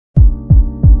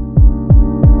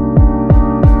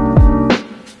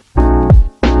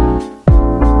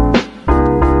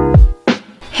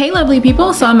Hey lovely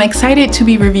people, so I'm excited to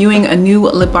be reviewing a new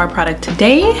lip bar product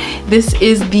today. This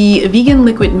is the vegan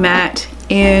liquid matte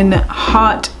in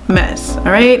Haute Mess. All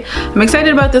right, I'm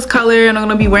excited about this color and I'm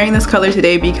gonna be wearing this color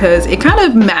today because it kind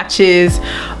of matches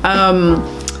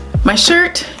my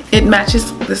shirt. It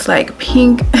matches this like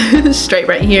pink stripe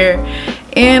right here,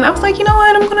 and I was like, you know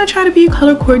what, I'm gonna try to be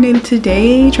color coordinated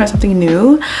today, try something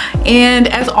new. And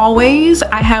as always,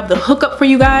 I have the hookup for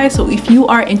you guys, so if you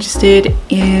are interested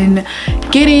in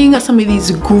getting some of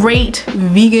these great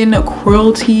vegan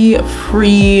cruelty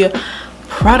free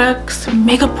products,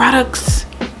 makeup products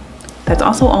that's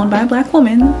also owned by a Black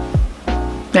woman,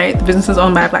 right? The business is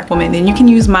owned by a Black woman. Then you can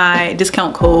use my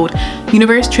discount code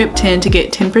UniverseTrip10 to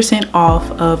get 10% off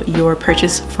of your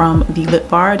purchase from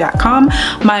thelipbar.com.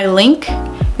 My link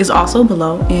is also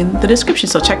below in the description,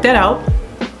 so check that out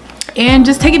and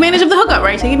just take advantage of the hookup,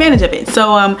 right? Take advantage of it.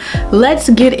 So let's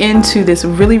get into this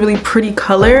really pretty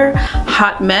color,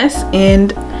 Haute Mess,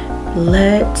 and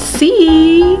let's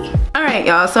see. All right,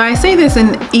 y'all, so I say this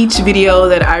in each video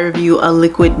that I review a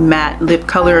liquid matte lip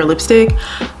color or lipstick.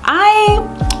 I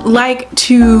like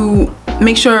to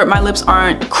make sure my lips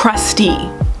aren't crusty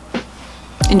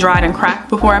and dried and cracked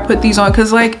before I put these on,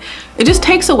 because like it just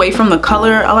takes away from the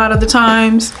color a lot of the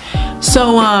times.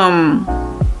 So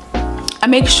I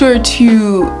make sure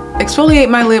to exfoliate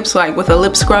my lips like with a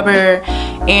lip scrubber,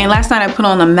 and last night I put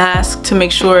on a mask to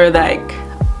make sure like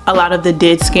a lot of the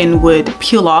dead skin would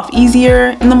peel off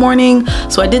easier in the morning.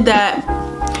 So I did that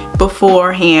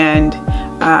beforehand,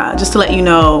 just to let you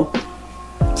know,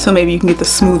 so maybe you can get the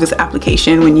smoothest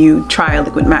application when you try a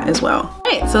liquid matte as well. All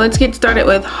right, so let's get started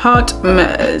with Haute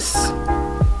Mess.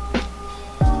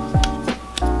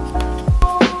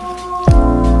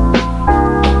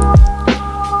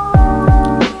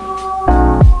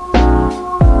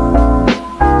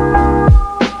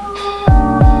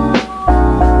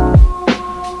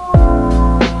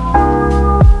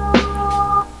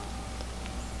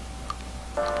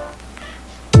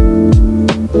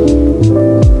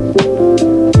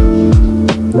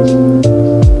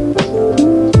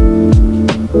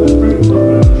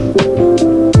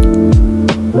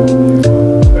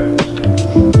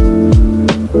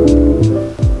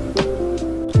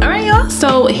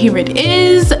 So here it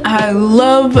is. I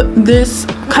love this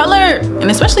color, and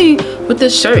especially with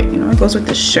this shirt, you know, it goes with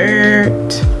the shirt.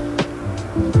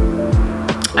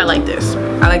 I like this.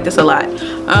 I like this a lot.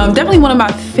 Definitely one of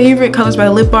my favorite colors by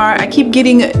the Lip Bar. I keep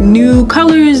getting new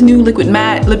colors, new liquid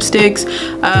matte lipsticks,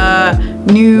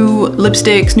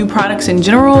 new products in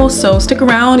general. So stick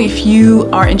around if you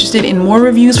are interested in more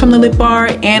reviews from the Lip Bar.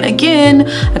 And again,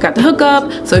 I got the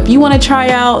hookup. So if you want to try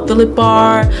out the Lip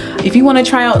Bar, if you want to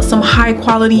try out some high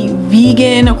quality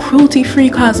vegan cruelty-free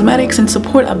cosmetics and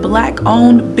support a Black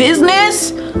owned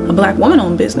business, a Black woman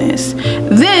owned business,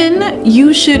 then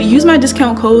you should use my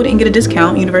discount code and get a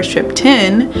discount,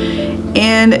 UniverseTrip10,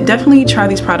 and definitely try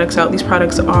these products out. These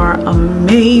products are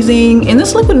amazing, and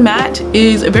this liquid matte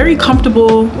is very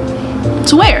comfortable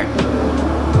to wear.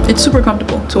 It's super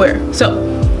comfortable to wear. So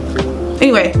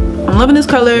anyway, I'm loving this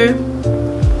color.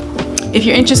 If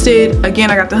you're interested,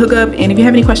 again, I got the hookup, and if you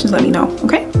have any questions, let me know,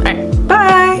 okay?